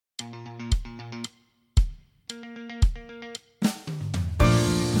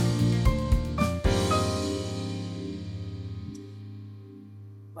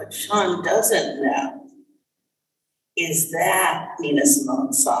What Sean doesn't know is that Nina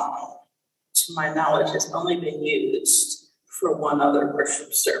Simone song, to my knowledge, has only been used for one other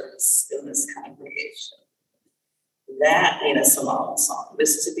worship service in this congregation. That Nina Simone song,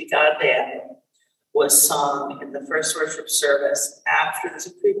 Mississippi Goddamn, was sung in the first worship service after the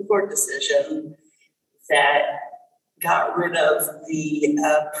Supreme Court decision that got rid of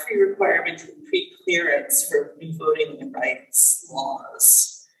the pre-requirement and pre-clearance for new voting rights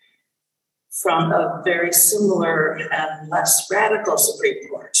laws from a very similar and less radical Supreme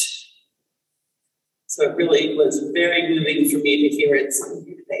Court. So it really was very moving for me to hear it sung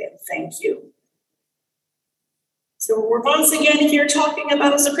here today, and thank you. So we're once again here talking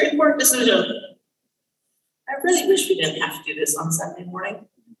about a Supreme Court decision. I really wish we didn't have to do this on Sunday morning.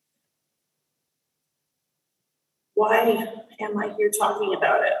 Why am I here talking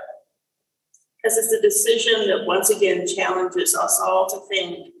about it? Because it's a decision that once again challenges us all to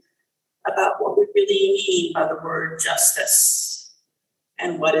think about what we really mean by the word justice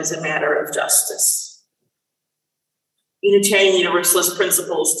and what is a matter of justice. Unitarian Universalist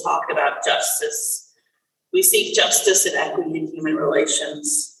principles talk about justice. We seek justice and equity in human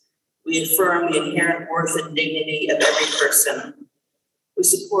relations. We affirm the inherent worth and dignity of every person. We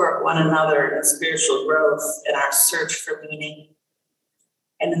support one another in spiritual growth and our search for meaning.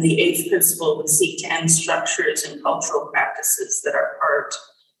 And in the eighth principle, we seek to end structures and cultural practices that are part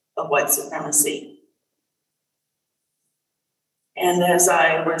of white supremacy. And as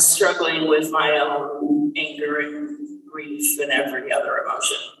I was struggling with my own anger and grief and every other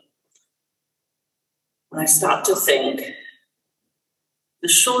emotion, when I stopped to think, the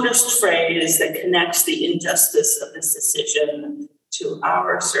shortest phrase that connects the injustice of this decision to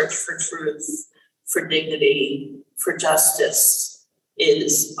our search for truth, for dignity, for justice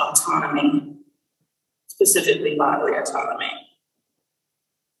is autonomy, specifically bodily autonomy.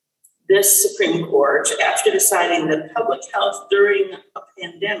 This Supreme Court, after deciding that public health during a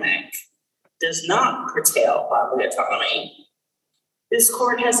pandemic does not curtail bodily autonomy, this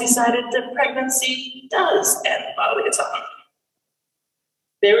court has decided that pregnancy does end bodily autonomy.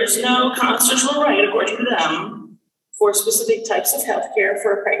 There is no constitutional right, according to them, for specific types of health care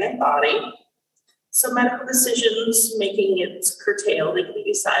for a pregnant body. So medical decisions making it curtailed, they can be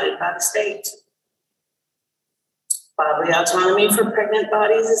decided by the state. Bodily autonomy for pregnant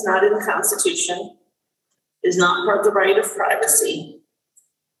bodies is not in the Constitution, is not part of the right of privacy,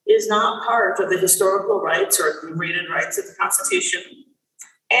 is not part of the historical rights or enumerated rights of the Constitution,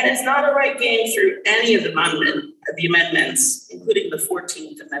 and is not a right gained through any of the amendments, including the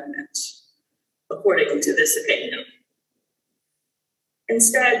 14th Amendment, according to this opinion.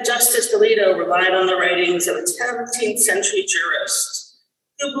 Instead, Justice Alito relied on the writings of a 17th century jurist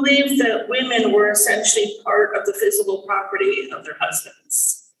who believed that women were essentially part of the physical property of their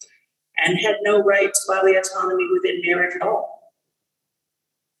husbands and had no right to bodily autonomy within marriage at all.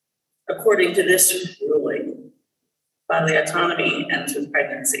 According to this ruling, bodily autonomy ends with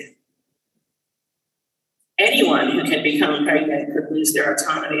pregnancy. Anyone who can become pregnant could lose their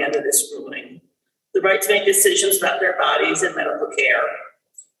autonomy under this ruling, the right to make decisions about their bodies and medical care,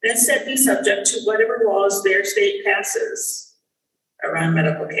 and instead be subject to whatever laws their state passes around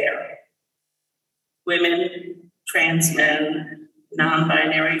medical care. Women, trans men,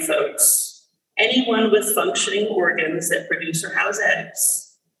 non-binary folks, anyone with functioning organs that produce or house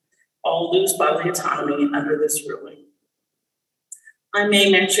eggs, all lose bodily autonomy under this ruling. I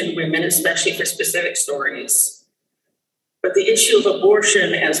may mention women, especially for specific stories, but the issue of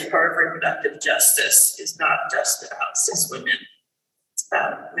abortion as part of reproductive justice is not just about cis women. It's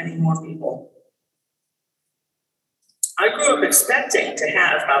about many more people. I grew up expecting to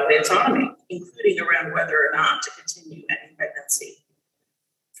have bodily autonomy, including around whether or not to continue any pregnancy.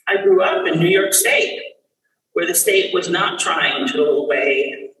 I grew up in New York State, where the state was not trying to go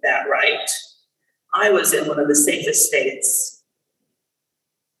away that right. I was in one of the safest states.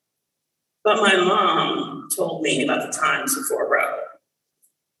 But my mom told me about the times before Roe,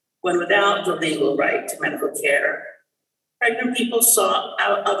 when without the legal right to medical care, pregnant people sought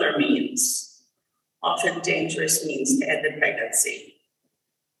out other means, often dangerous means to end a pregnancy.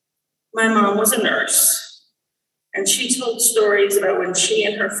 My mom was a nurse, and she told stories about when she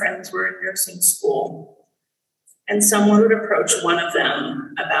and her friends were in nursing school, and someone would approach one of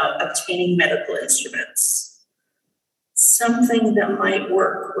them about obtaining medical instruments. Something that might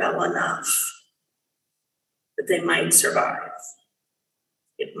work well enough that they might survive.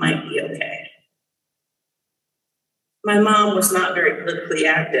 It might be okay. My mom was not very politically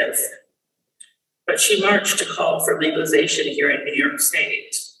active, but she marched to call for legalization here in New York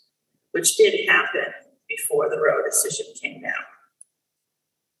State, which did happen before the Roe decision came down.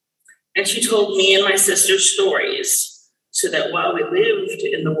 And she told me and my sister stories so that while we lived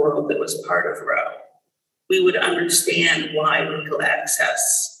in the world that was part of Roe, we would understand why legal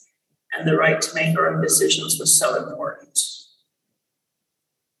access and the right to make our own decisions was so important.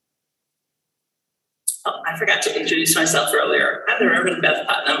 Oh, I forgot to introduce myself earlier. I'm the Reverend Beth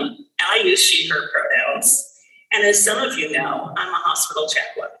Putnam, and I use she, her pronouns. And as some of you know, I'm a hospital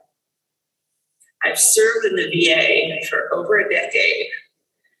chaplain. I've served in the VA for over a decade.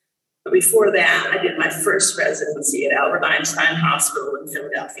 But before that, I did my first residency at Albert Einstein Hospital in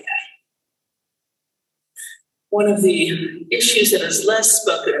Philadelphia. One of the issues that is less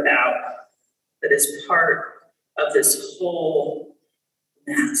spoken about, that is part of this whole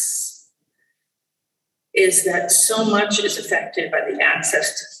mess, is that so much is affected by the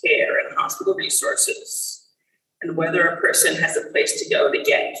access to care and hospital resources, and whether a person has a place to go to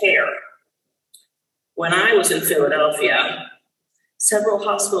get care. When I was in Philadelphia, several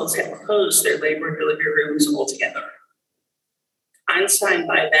hospitals had closed their labor and delivery rooms altogether. Einstein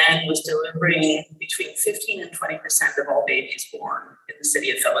by then was delivering between 15 and 20% of all babies born in the city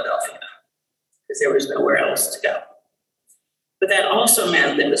of Philadelphia, because there was nowhere else to go. But that also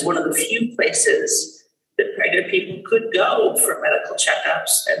meant that it was one of the few places that pregnant people could go for medical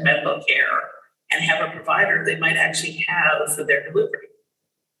checkups and medical care and have a provider they might actually have for their delivery.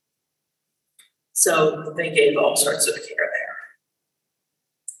 So they gave all sorts of care there.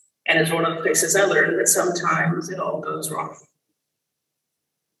 And it's one of the places I learned that sometimes it all goes wrong.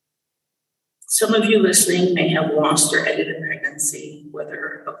 Some of you listening may have lost or ended a pregnancy,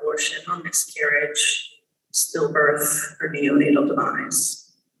 whether abortion or miscarriage, stillbirth, or neonatal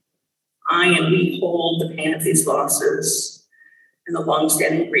demise. I and we hold the pain of these losses and the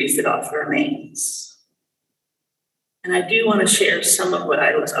longstanding grief that often remains. And I do want to share some of what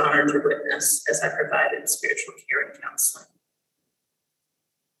I was honored to witness as I provided spiritual care and counseling.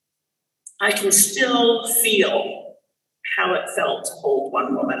 I can still feel how it felt to hold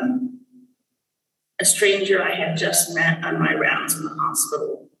one woman, a stranger I had just met on my rounds in the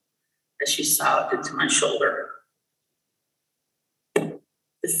hospital, as she sobbed into my shoulder.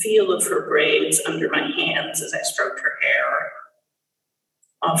 The feel of her braids under my hands as I stroked her hair,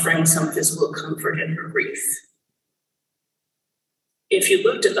 offering some physical comfort in her grief. If you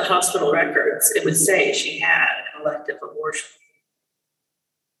looked at the hospital records, it would say she had an elective abortion.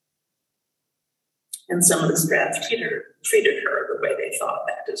 And some of the staff treated her the way they thought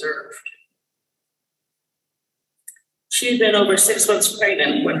that deserved. She had been over 6 months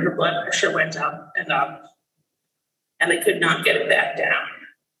pregnant when her blood pressure went up, and they could not get it back down.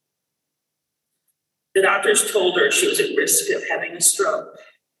 The doctors told her she was at risk of having a stroke.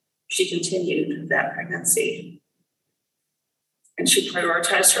 She continued that pregnancy. And she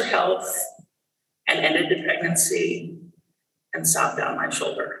prioritized her health and ended the pregnancy and sobbed on my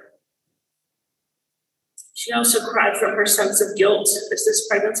shoulder. She also cried from her sense of guilt as this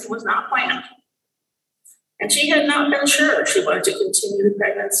pregnancy was not planned. And she had not been sure she wanted to continue the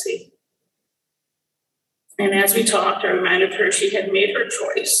pregnancy. And as we talked, I reminded her she had made her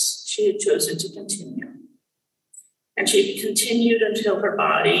choice. She had chosen to continue. And she continued until her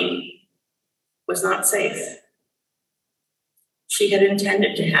body was not safe. She had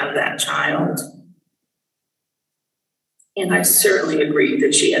intended to have that child. And I certainly agreed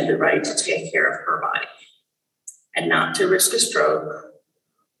that she had the right to take care of her body and not to risk a stroke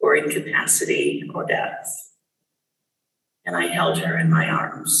or incapacity or death. And I held her in my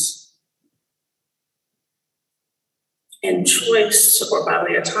arms. And choice or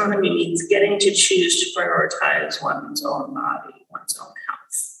bodily autonomy means getting to choose to prioritize one's own body, one's own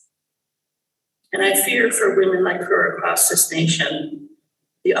health. And I fear for women like her across this nation,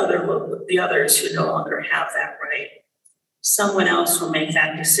 the others who no longer have that right. Someone else will make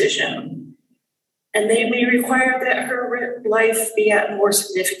that decision. And they may require that her life be at more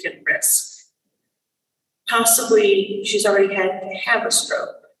significant risk. Possibly she's already had to have a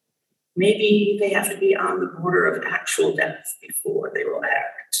stroke. Maybe they have to be on the border of actual death before they will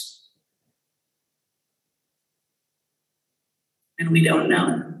act. And we don't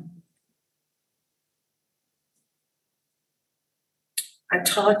know. I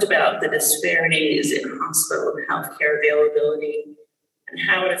talked about the disparities in hospital and healthcare availability and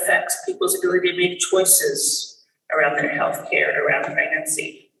how it affects people's ability to make choices around their healthcare and around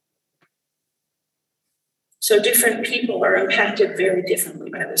pregnancy. So different people are impacted very differently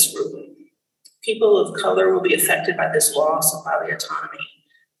by this ruling. People of color will be affected by this loss of bodily autonomy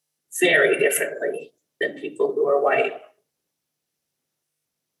very differently than people who are white.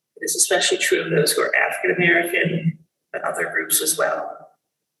 It is especially true of those who are African American, but other groups as well.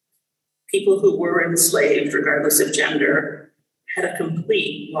 People who were enslaved, regardless of gender, had a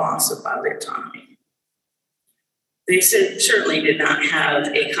complete loss of bodily autonomy. They certainly did not have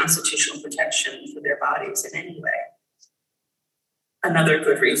a constitutional protection for their bodies in any way. Another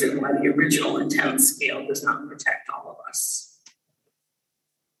good reason why the original intent scale does not protect all of us.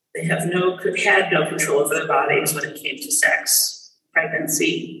 They had no control over their bodies when it came to sex,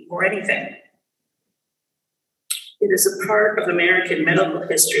 pregnancy, or anything. It is a part of American medical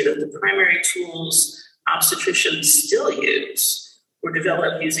history that the primary tools obstetricians still use were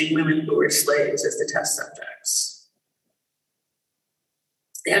developed using women who were slaves as the test subjects.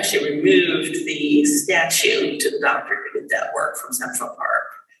 They actually removed the statue to the doctor who did that work from Central Park,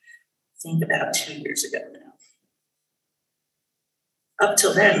 I think about 2 years ago now. Up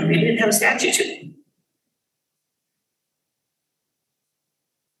till then, they didn't have a statue to them.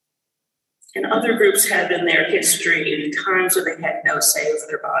 And other groups had in their history times where they had no say over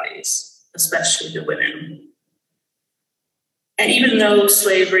their bodies, especially the women. And even though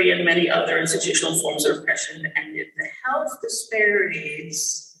slavery and many other institutional forms of oppression ended, the health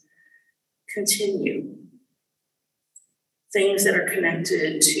disparities continue. Things that are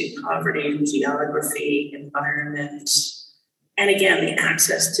connected to poverty, geography, environment, and again, the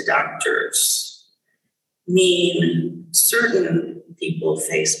access to doctors mean certain people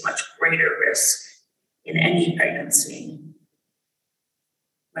face much greater risk in any pregnancy,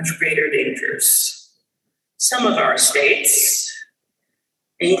 much greater dangers. Some of our states,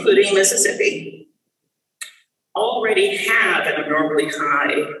 including Mississippi, already have an abnormally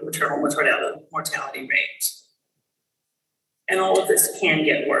high maternal mortality rate. And all of this can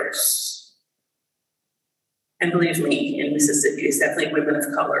get worse. And believe me, in Mississippi, it's definitely women of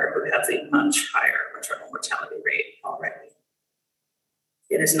color who have a much higher maternal mortality rate already.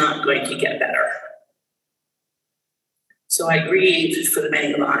 It is not going to get better. So I grieve for the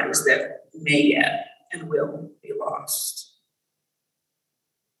many lives that may get and will be lost.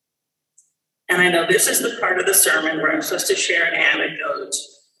 And I know this is the part of the sermon where I'm supposed to share an anecdote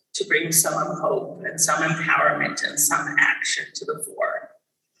to bring some hope and some empowerment and some action to the fore.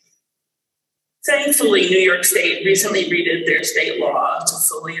 Thankfully, New York State recently redid their state law to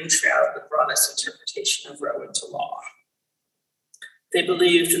fully enshroud the broadest interpretation of Roe into law. They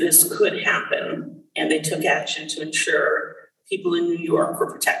believed this could happen, and they took action to ensure people in New York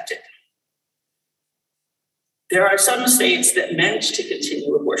were protected. There are some states that meant to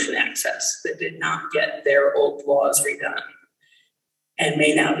continue abortion access that did not get their old laws redone and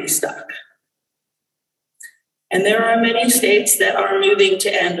may now be stuck. And there are many states that are moving to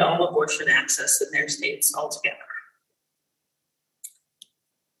end all abortion access in their states altogether.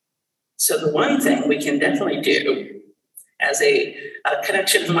 So the one thing we can definitely do, as a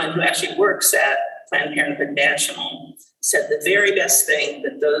connection of mine who actually works at Planned Parenthood National, said the very best thing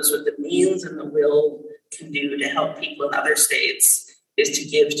that those with the means and the will can do to help people in other states is to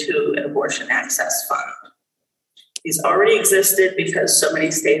give to an abortion access fund. These already existed because so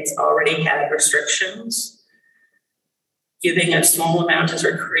many states already had restrictions. Giving a small amount as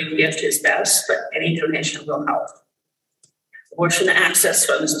a recurring gift is best, but any donation will help. Abortion access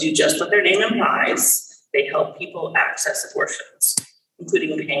funds do just what their name implies. They help people access abortions,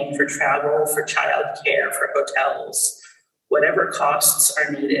 including paying for travel, for childcare, for hotels, whatever costs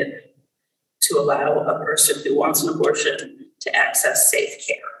are needed to allow a person who wants an abortion to access safe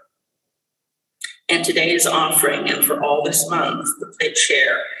care. And today's offering, and for all this month, the Plate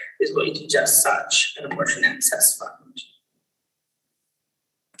Share is going to just such an abortion access fund.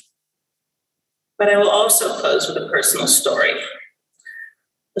 But I will also close with a personal story.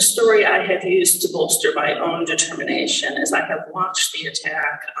 A story I have used to bolster my own determination as I have watched the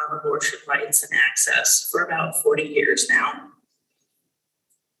attack on abortion rights and access for about 40 years now.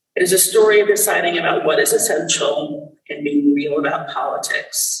 It is a story of deciding about what is essential and being real about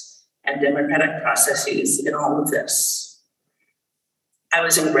politics and democratic processes in all of this. I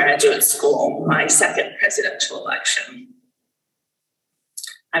was in graduate school, my second presidential election.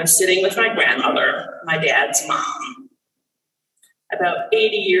 I was sitting with my grandmother, my dad's mom, about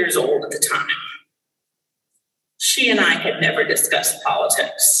 80 years old at the time. She and I had never discussed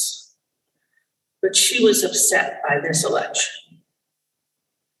politics, but she was upset by this election.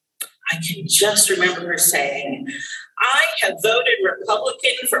 I can just remember her saying, "I have voted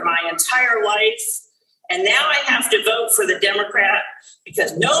Republican for my entire life, and now I have to vote for the Democrat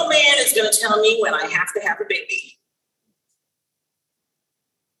because no man is going to tell me when I have to have a baby."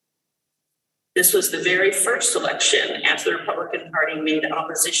 This was the very first election after the Republican Party made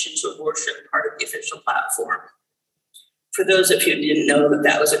opposition to abortion part of the official platform. For those of you who didn't know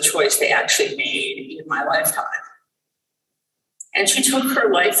that was a choice they actually made in my lifetime. And she took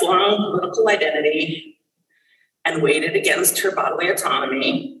her lifelong political identity and weighed it against her bodily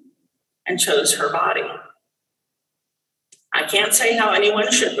autonomy and chose her body. I can't say how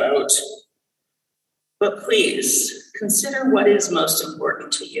anyone should vote, but please consider what is most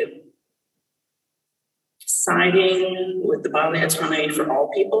important to you. Siding with the bodily autonomy for all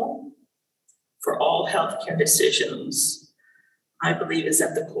people, for all healthcare decisions, I believe is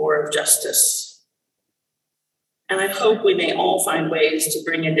at the core of justice. And I hope we may all find ways to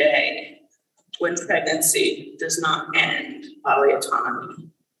bring a day when pregnancy does not end bodily autonomy.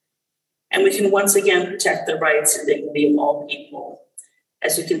 And we can once again protect the rights and dignity of all people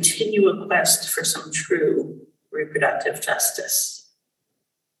as we continue a quest for some true reproductive justice.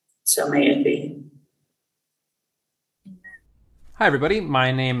 So may it be. Hi, everybody.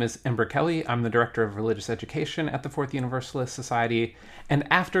 My name is Ember Kelly. I'm the Director of Religious Education at the Fourth Universalist Society. And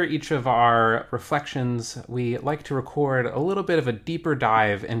after each of our reflections, we like to record a little bit of a deeper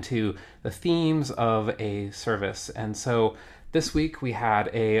dive into the themes of a service. And so this week we had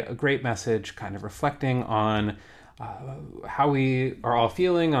a great message kind of reflecting on how we are all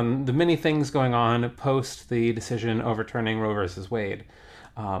feeling on the many things going on post the decision overturning Roe versus Wade.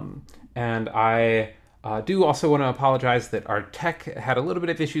 And I do also want to apologize that our tech had a little bit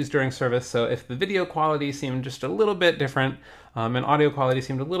of issues during service, so if the video quality seemed just a little bit different and audio quality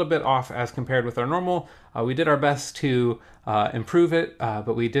seemed a little bit off as compared with our normal, we did our best to improve it,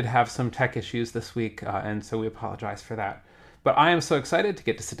 but we did have some tech issues this week, and so we apologize for that. But I am so excited to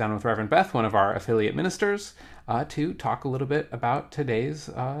get to sit down with Reverend Beth, one of our affiliate ministers, to talk a little bit about today's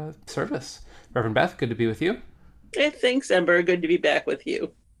service. Reverend Beth, good to be with you. Hey, thanks, Ember. Good to be back with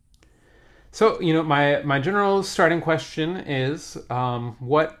you. So, my general starting question is,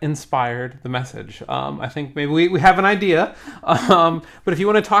 what inspired the message? I think maybe we have an idea, but if you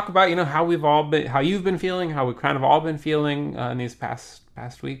want to talk about, how you've been feeling, how we've kind of all been feeling in these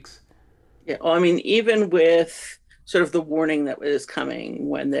past weeks. Yeah, well, I mean, even with sort of the warning that was coming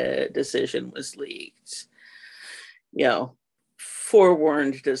when the decision was leaked,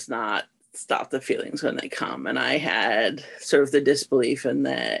 forewarned does not stop the feelings when they come. And I had sort of the disbelief and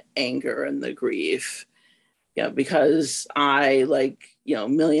the anger and the grief, because I, like,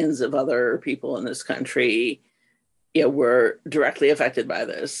 millions of other people in this country, were directly affected by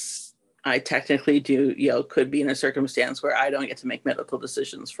this. I technically could be in a circumstance where I don't get to make medical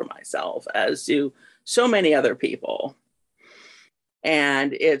decisions for myself, as do so many other people.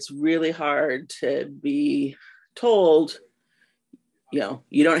 And it's really hard to be told,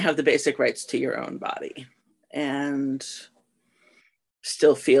 you don't have the basic rights to your own body and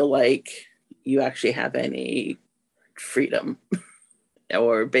still feel like you actually have any freedom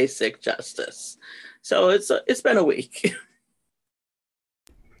or basic justice. So it's been a week.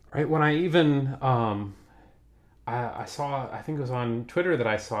 Right. When I even, I saw, I think it was on Twitter that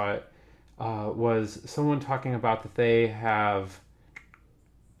I saw it, was someone talking about that they have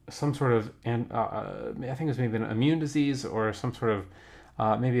some sort of, I think it was maybe an immune disease or some sort of,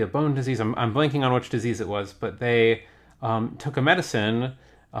 maybe a bone disease. I'm blanking on which disease it was, but they took a medicine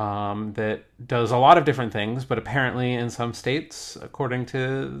that does a lot of different things, but apparently in some states, according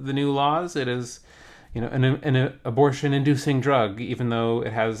to the new laws, it is, an abortion-inducing drug, even though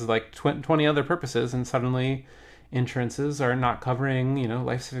it has like 20 other purposes, and suddenly insurances are not covering,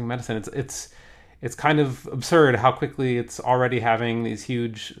 life-saving medicine. It's kind of absurd how quickly it's already having these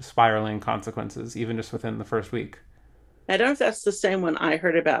huge spiraling consequences, even just within the first week. I don't know if that's the same one I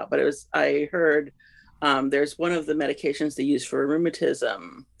heard about, but I heard there's one of the medications they use for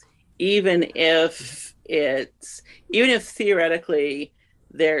rheumatism. Even if theoretically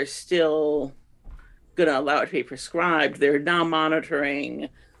they're still going to allow it to be prescribed, they're now monitoring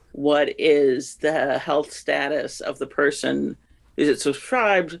what is the health status of the person who's it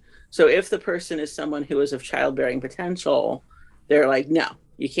prescribed. So if the person is someone who is of childbearing potential, they're like, no,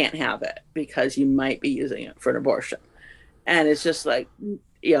 you can't have it because you might be using it for an abortion. And it's just like, and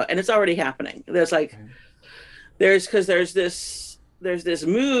it's already happening. There's this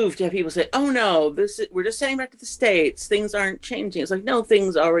move to have people say, oh no, we're just saying back to the States, things aren't changing. It's like, no,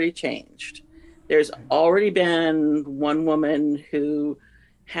 things already changed. There's already been one woman who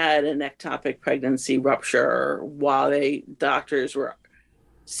had an ectopic pregnancy rupture while doctors were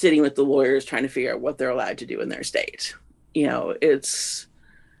sitting with the lawyers trying to figure out what they're allowed to do in their state. It's,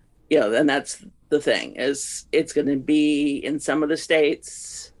 and that's the thing, is it's going to be in some of the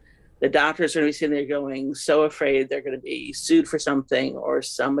states, the doctors are going to be sitting there going, so afraid they're going to be sued for something or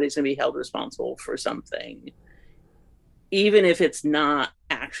somebody's going to be held responsible for something, even if it's not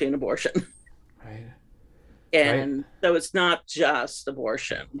actually an abortion. Right. And so it's not just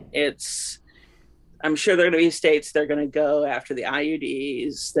abortion. I'm sure there are going to be states that are going to go after the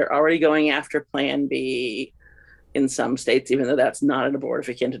IUDs. They're already going after Plan B. in some states, even though that's not an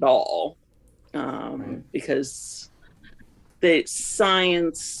abortifacient at all, Right. because the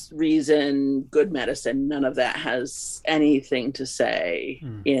science, reason, good medicine, none of that has anything to say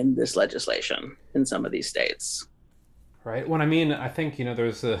in this legislation in some of these states. Right. Well, I mean, I think there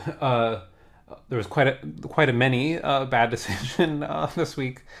was quite a many bad decision this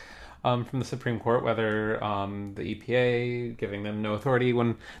week from the Supreme Court, whether the EPA giving them no authority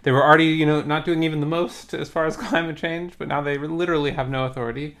when they were already not doing even the most as far as climate change, but now they literally have no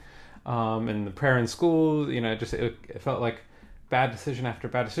authority. And the prayer in school, it felt like bad decision after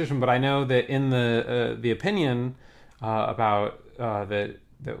bad decision. But I know that in the opinion about that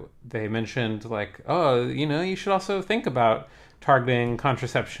they mentioned, like, oh, you should also think about targeting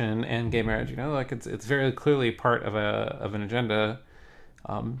contraception and gay marriage. Like it's very clearly part of an agenda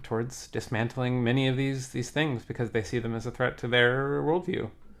towards dismantling many of these things because they see them as a threat to their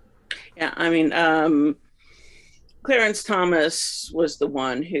worldview. Yeah, I mean, Clarence Thomas was the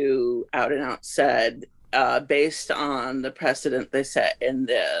one who out and out said, based on the precedent they set in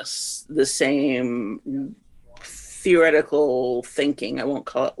this, the same theoretical thinking, I won't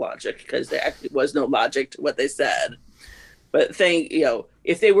call it logic because there actually was no logic to what they said, but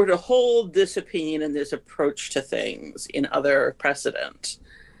if they were to hold this opinion and this approach to things in other precedent,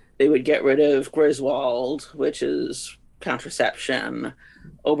 they would get rid of Griswold, which is contraception,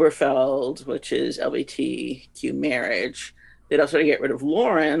 Oberfeld, which is LGBTQ marriage. They'd also get rid of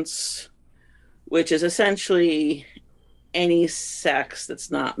Lawrence, which is essentially any sex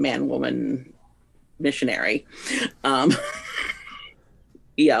that's not man, woman, missionary, um,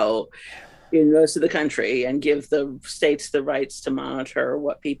 in most of the country, and give the states the rights to monitor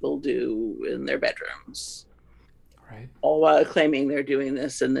what people do in their bedrooms. Right. All while claiming they're doing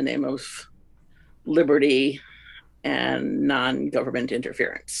this in the name of liberty and non-government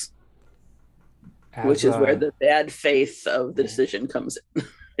interference, which is where the bad faith of the decision comes in.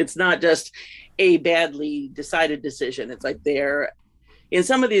 It's not just a badly decided decision. It's like in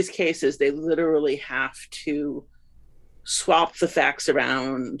some of these cases, they literally have to swap the facts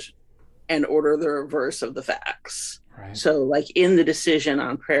around and order the reverse of the facts. Right. So like in the decision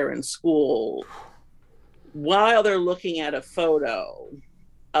on prayer in school, while they're looking at a photo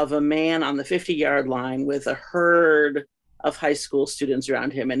of a man on the 50-yard line with a herd of high school students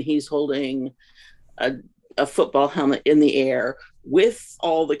around him, and he's holding a football helmet in the air with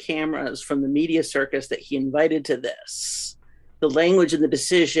all the cameras from the media circus that he invited to this, the language in the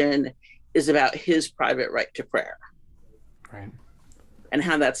decision is about his private right to prayer. Right. And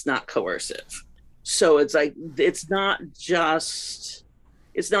how that's not coercive. So it's like, it's not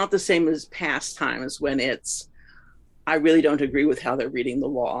the same as past times when I really don't agree with how they're reading the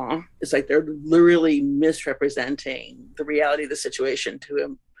law. It's like they're literally misrepresenting the reality of the situation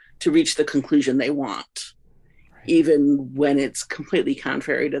to reach the conclusion they want, right, even when it's completely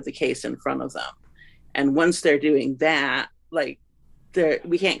contrary to the case in front of them. And once they're doing that, like,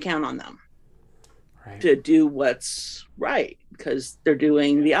 we can't count on them to do what's right because they're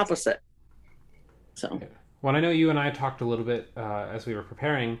doing the opposite. So, well, I know you and I talked a little bit as we were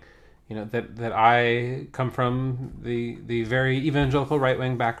preparing, that I come from the very evangelical right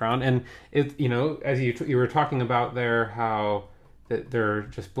wing background, and it, as you were talking about there, how that they're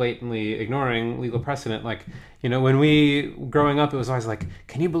just blatantly ignoring legal precedent. Like, when we growing up, it was always like,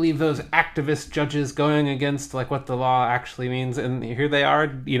 can you believe those activist judges going against like what the law actually means? And here they are,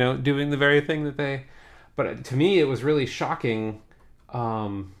 doing the very thing that they. But to me, it was really shocking.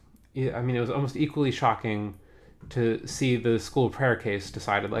 It was almost equally shocking to see the school prayer case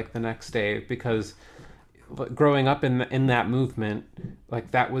decided like the next day, because growing up in that movement,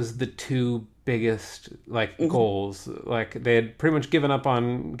 like that was the two biggest like goals. Like they had pretty much given up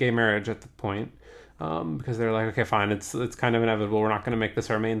on gay marriage at the point, because they're like, okay, fine, it's kind of inevitable. We're not going to make this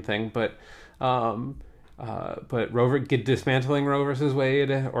our main thing, but dismantling Roe versus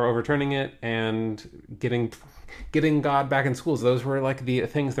Wade or overturning it and getting God back in schools. Those were like the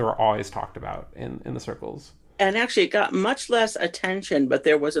things that were always talked about in the circles. And actually, it got much less attention, but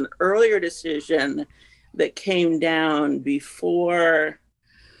there was an earlier decision that came down before,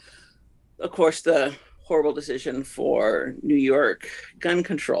 of course, the horrible decision for New York gun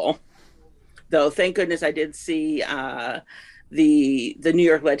control. Though, thank goodness, I did see the New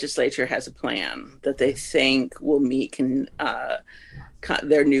York legislature has a plan that they think will meet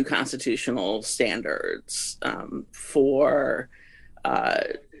their new constitutional standards for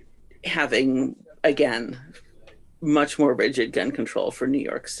having, again, much more rigid gun control for New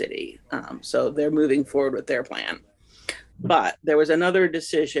York City. So they're moving forward with their plan. But there was another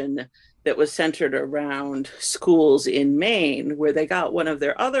decision that was centered around schools in Maine where they got one of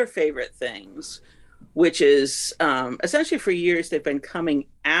their other favorite things, which is essentially for years they've been coming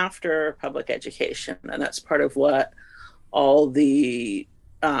after public education, and that's part of what all the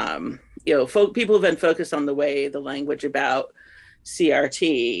people have been focused on the way the language about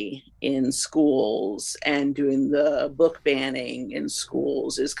CRT in schools and doing the book banning in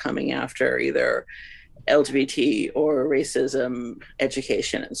schools is coming after either LGBT or racism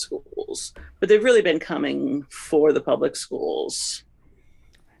education in schools. But they've really been coming for the public schools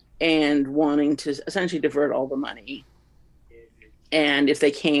and wanting to essentially divert all the money. And if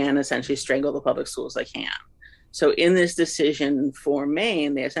they can, essentially strangle the public schools they can. So in this decision for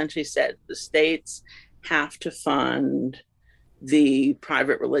Maine, they essentially said the states have to fund the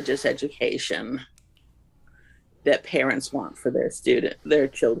private religious education that parents want for their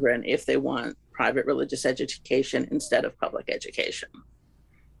children if they want private religious education instead of public education.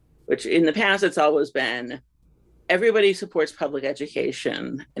 Which in the past, it's always been everybody supports public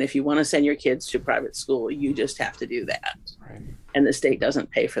education. And if you want to send your kids to private school, you just have to do that. Right. And the state doesn't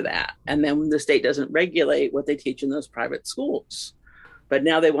pay for that. And then the state doesn't regulate what they teach in those private schools. But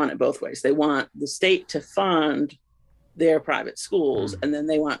now they want it both ways. They want the state to fund their private schools, and then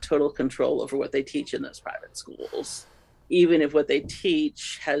they want total control over what they teach in those private schools, even if what they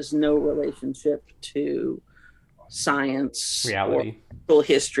teach has no relationship to science, reality, or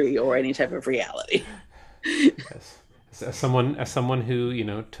history, or any type of reality. Yes. As someone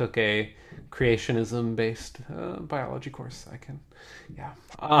who took a creationism based biology course, I can, yeah.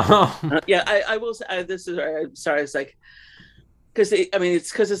 I will say this is sorry. It's like because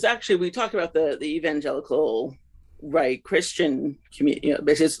it's actually we talk about the evangelical right Christian community.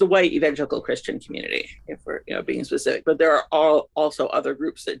 Basically, it's the white evangelical Christian community, if we're being specific. But there are also other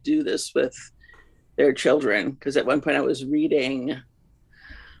groups that do this with their children. Because at one point I was reading.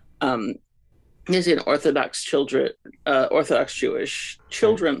 Is an Orthodox Jewish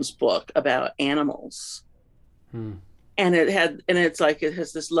children's book about animals, and it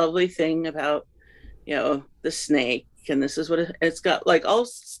has this lovely thing about the snake, and this is what it's got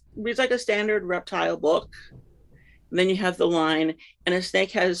reads like a standard reptile book. And then you have the line, and a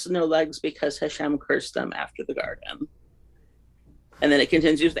snake has no legs because Hashem cursed them after the garden. And then it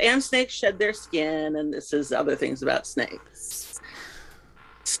continues, and snakes shed their skin, and this is other things about snakes.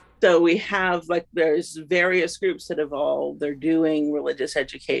 So we have there's various groups that evolve. They're doing religious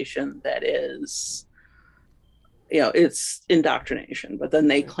education that is, it's indoctrination. But then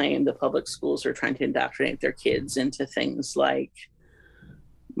they claim the public schools are trying to indoctrinate their kids into things like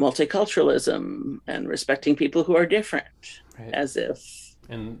multiculturalism and respecting people who are different, right. As if.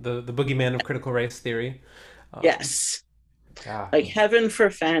 And the boogeyman of critical race theory. Yes. Yeah. Heaven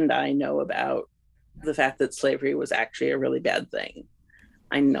forfend I know about the fact that slavery was actually a really bad thing.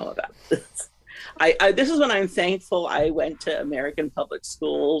 I know about this. This is when I'm thankful I went to American public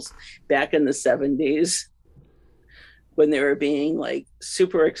schools back in the 70s when they were being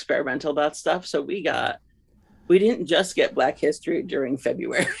super experimental about stuff. So we didn't just get Black History during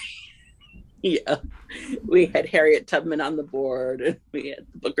February. Yeah. We had Harriet Tubman on the board, and we had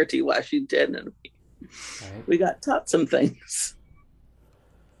Booker T. Washington, and we got taught some things.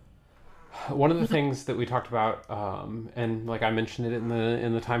 One of the things that we talked about, and I mentioned it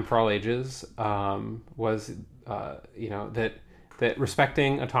in the Time for All Ages, was that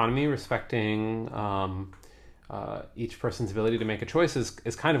respecting autonomy, respecting each person's ability to make a choice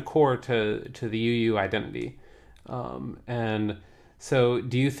is kind of core to the UU identity. And so,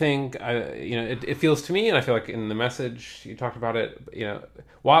 do you think it feels to me, and I feel like in the message you talked about it,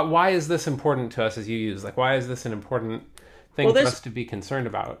 why is this important to us as UUs? Why is this an important thing for us to be concerned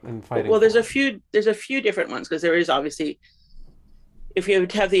about and fighting? Well, there's a few different ones, because there is obviously, if you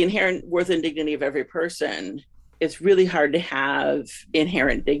have the inherent worth and dignity of every person, it's really hard to have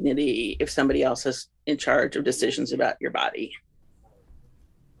inherent dignity if somebody else is in charge of decisions about your body.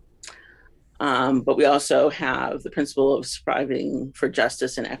 But we also have the principle of striving for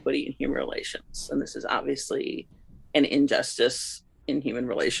justice and equity in human relations, and this is obviously an injustice in human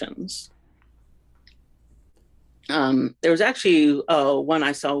relations. There was actually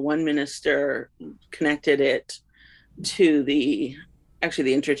I saw one minister connected it to the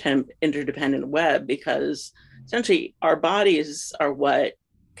interdependent web, because essentially our bodies are what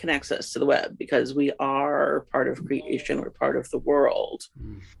connects us to the web, because we are part of creation, we're part of the world.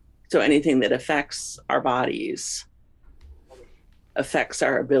 So anything that affects our bodies affects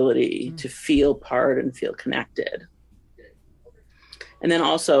our ability to feel part and feel connected. And then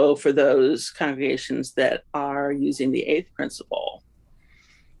also for those congregations that are using the eighth principle,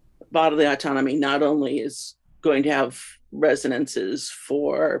 bodily autonomy not only is going to have resonances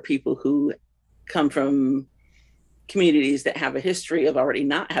for people who come from communities that have a history of already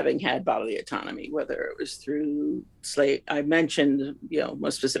not having had bodily autonomy, whether it was through I mentioned,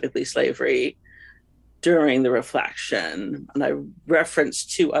 most specifically slavery during the reflection, and I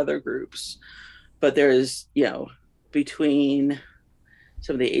referenced 2 other groups, but there's, between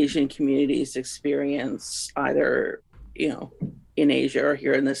some of the Asian communities experience either, in Asia or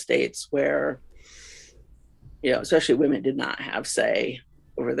here in the States where, especially women did not have say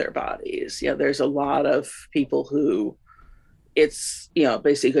over their bodies. There's a lot of people who it's,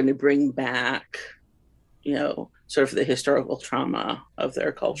 basically going to bring back, sort of the historical trauma of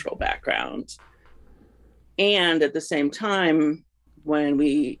their cultural background. And at the same time, when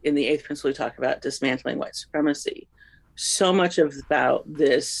we, in the 8th principle, we talk about dismantling white supremacy, so much about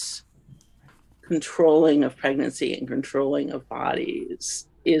this controlling of pregnancy and controlling of bodies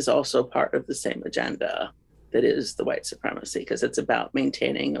is also part of the same agenda that is the white supremacy, because it's about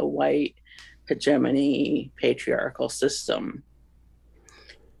maintaining a white hegemony patriarchal system.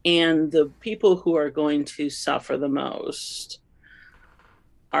 And the people who are going to suffer the most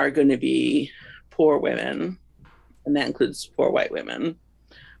are going to be poor women, and that includes poor white women.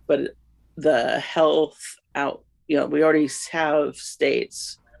 But the health we already have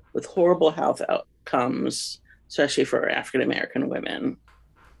states with horrible health outcomes, especially for African American women,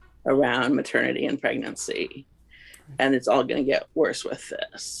 around maternity and pregnancy. And it's all going to get worse with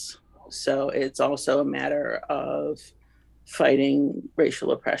this. So it's also a matter of fighting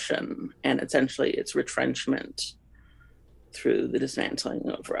racial oppression and essentially its retrenchment through the dismantling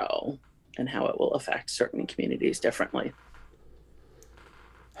of Roe and how it will affect certain communities differently.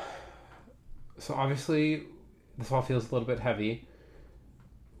 So obviously, this all feels a little bit heavy.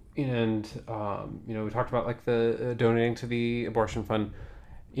 And, we talked about like the donating to the abortion fund.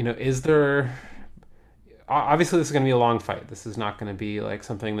 Is there, obviously this is going to be a long fight. This is not going to be like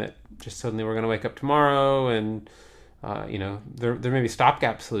something that just suddenly we're going to wake up tomorrow and, there may be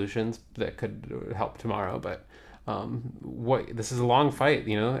stopgap solutions that could help tomorrow, but this is a long fight,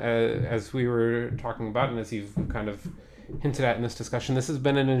 as we were talking about, and as you've kind of hinted at in this discussion, this has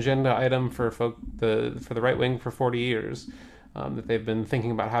been an agenda item for the right wing for 40 years, that they've been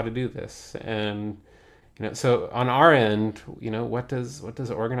thinking about how to do this. And, so on our end, what does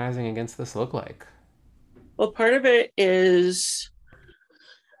organizing against this look like? Well, part of it is,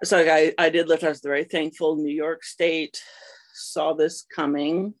 so I did live, I was very thankful New York State saw this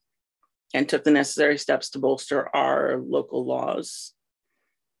coming and took the necessary steps to bolster our local laws.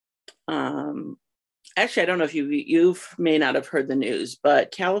 Actually, I don't know if you may not have heard the news,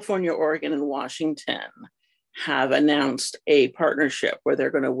 but California, Oregon, and Washington have announced a partnership where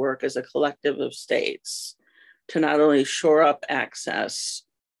they're going to work as a collective of states to not only shore up access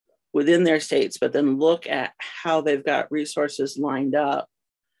within their states, but then look at how they've got resources lined up.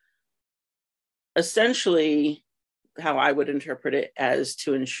 Essentially, how I would interpret it as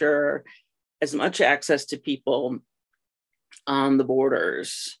to ensure as much access to people on the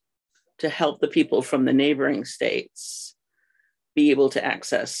borders to help the people from the neighboring states be able to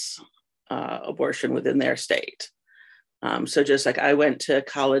access abortion within their state. So just like I went to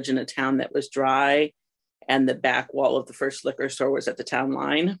college in a town that was dry and the back wall of the first liquor store was at the town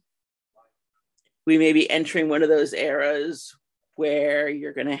line, we may be entering one of those eras where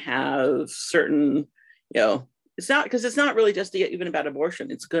you're going to have certain, it's not really just even about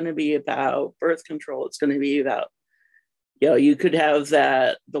abortion. It's going to be about birth control. It's going to be about, you could have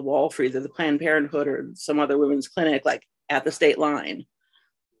the wall for either the Planned Parenthood or some other women's clinic, like at the state line.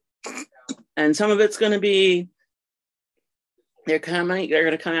 And some of it's going to be, they're going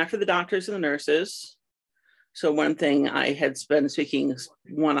to come after the doctors and the nurses. So one thing I had been speaking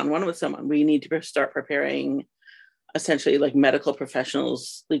one-on-one with someone, we need to start preparing essentially like medical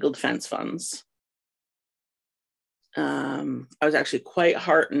professionals, legal defense funds. I was actually quite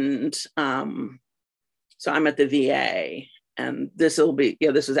heartened. So I'm at the VA, and this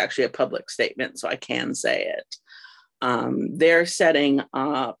is actually a public statement, so I can say it. They're setting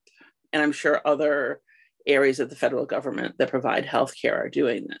up, and I'm sure other areas of the federal government that provide healthcare are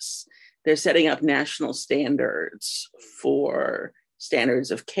doing this. They're setting up national standards for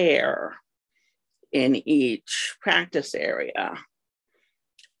standards of care in each practice area.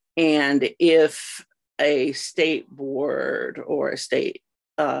 And if a state board or a state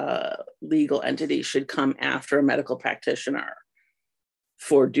legal entity should come after a medical practitioner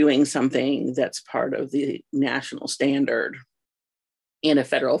for doing something that's part of the national standard in a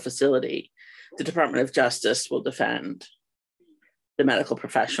federal facility, the Department of Justice will defend the medical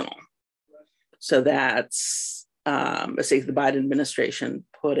professional. So that's, say, the Biden administration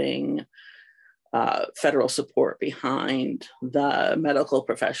putting federal support behind the medical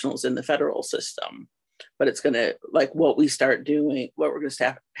professionals in the federal system. but it's going to, like, what we start doing, what we're going to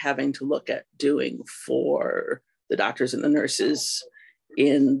start having to look at doing for the doctors and the nurses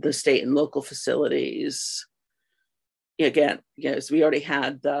in the state and local facilities. Again, yes, we already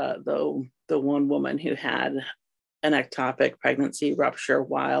had the one woman who had an ectopic pregnancy rupture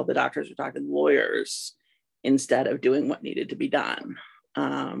while the doctors were talking to lawyers instead of doing what needed to be done.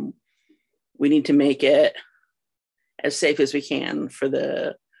 We need to make it as safe as we can for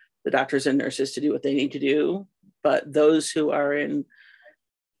the doctors and nurses to do what they need to do. But those who are in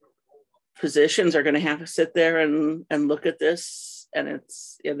positions are going to have to sit there and look at this. And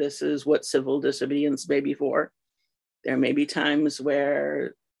this is what civil disobedience may be for. There may be times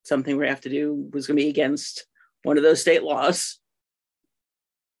where something we have to do was going to be against one of those state laws.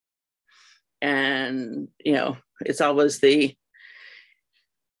 And, it's always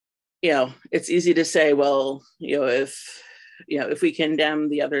it's easy to say, well, if we condemn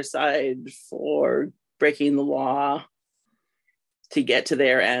the other side for breaking the law to get to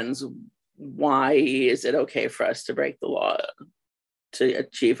their ends, why is it okay for us to break the law to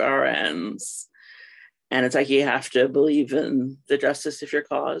achieve our ends? And it's like, you have to believe in the justice of your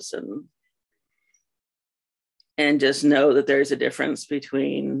cause and just know that there's a difference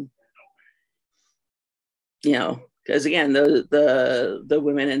between, because again, the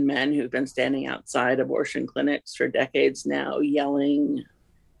women and men who've been standing outside abortion clinics for decades now, yelling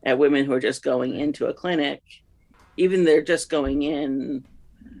at women who are just going into a clinic, even they're just going in,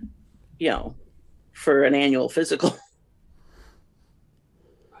 for an annual physical,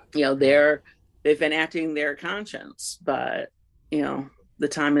 they've been acting their conscience, but, the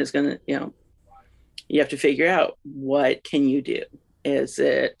time is going to, you have to figure out, what can you do? Is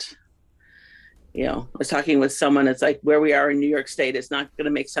it, I was talking with someone, it's like, where we are in New York State, it's not going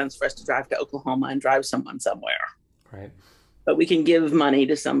to make sense for us to drive to Oklahoma and drive someone somewhere. Right. But we can give money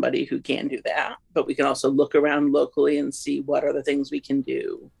to somebody who can do that. But we can also look around locally and see what are the things we can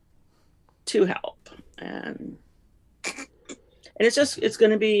do to help. And it's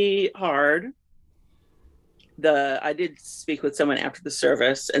going to be hard. I did speak with someone after the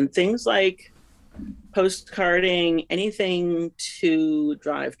service, and things like postcarding, anything to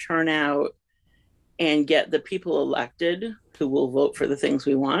drive turnout and get the people elected who will vote for the things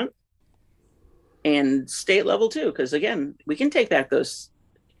we want, and state level too, because again, we can take back those,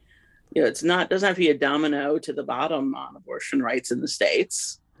 doesn't have to be a domino to the bottom on abortion rights in the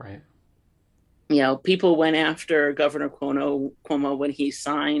states. Right. People went after Governor Cuomo when he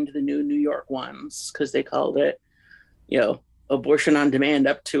signed the new New York ones, because they called it, abortion on demand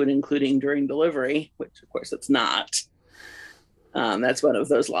up to and including during delivery, which of course it's not. That's one of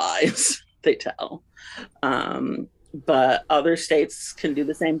those lies they tell. But other states can do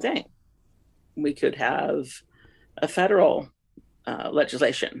the same thing. We could have a federal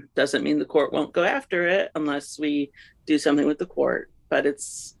legislation. Doesn't mean the court won't go after it unless we do something with the court, but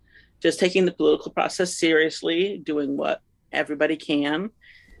it's just taking the political process seriously, doing what everybody can,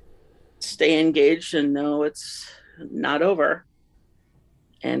 stay engaged and know it's not over.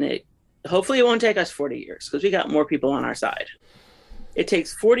 And hopefully it won't take us 40 years, because we got more people on our side. It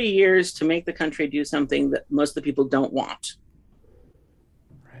takes 40 years to make the country do something that most of the people don't want.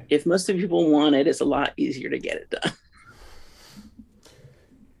 Right. If most of the people want it, it's a lot easier to get it done.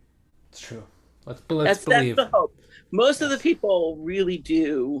 It's true. Let's believe. That's the hope. Most of the people really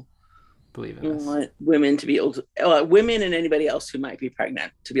do believe in us. Want women to be able to, women and anybody else who might be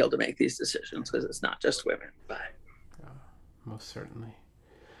pregnant, to be able to make these decisions, because it's not just women. But most certainly.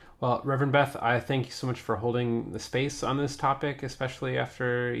 Well, Reverend Beth, I thank you so much for holding the space on this topic, especially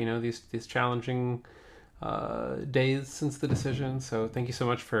after these challenging days since the decision. So thank you so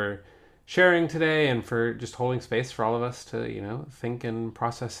much for sharing today and for just holding space for all of us to think and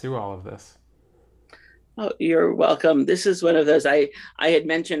process through all of this. Oh, you're welcome. This is one of those, I had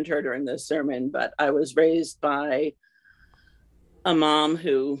mentioned her during the sermon, but I was raised by a mom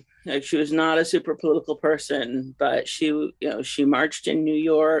who, she was not a super political person, but she marched in New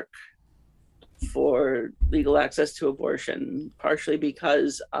York for legal access to abortion, partially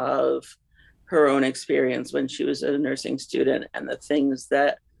because of her own experience when she was a nursing student and the things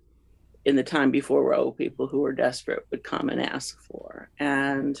that in the time before Roe, people who were desperate would come and ask for.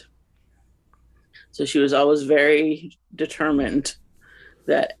 And so she was always very determined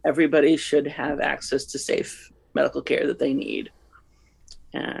that everybody should have access to safe medical care that they need.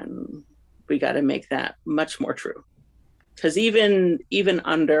 And we got to make that much more true. Because even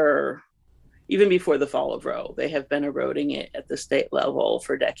before the fall of Roe, they have been eroding it at the state level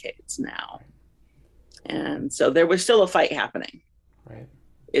for decades now. And so there was still a fight happening. Right.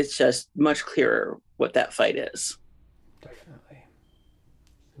 It's just much clearer what that fight is. Definitely.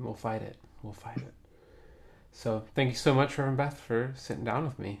 And we'll fight it. So thank you so much, Reverend Beth, for sitting down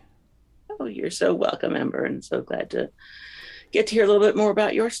with me. Oh, you're so welcome, Ember, and so glad to get to hear a little bit more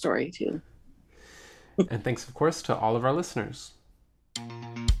about your story too. And thanks, of course, to all of our listeners.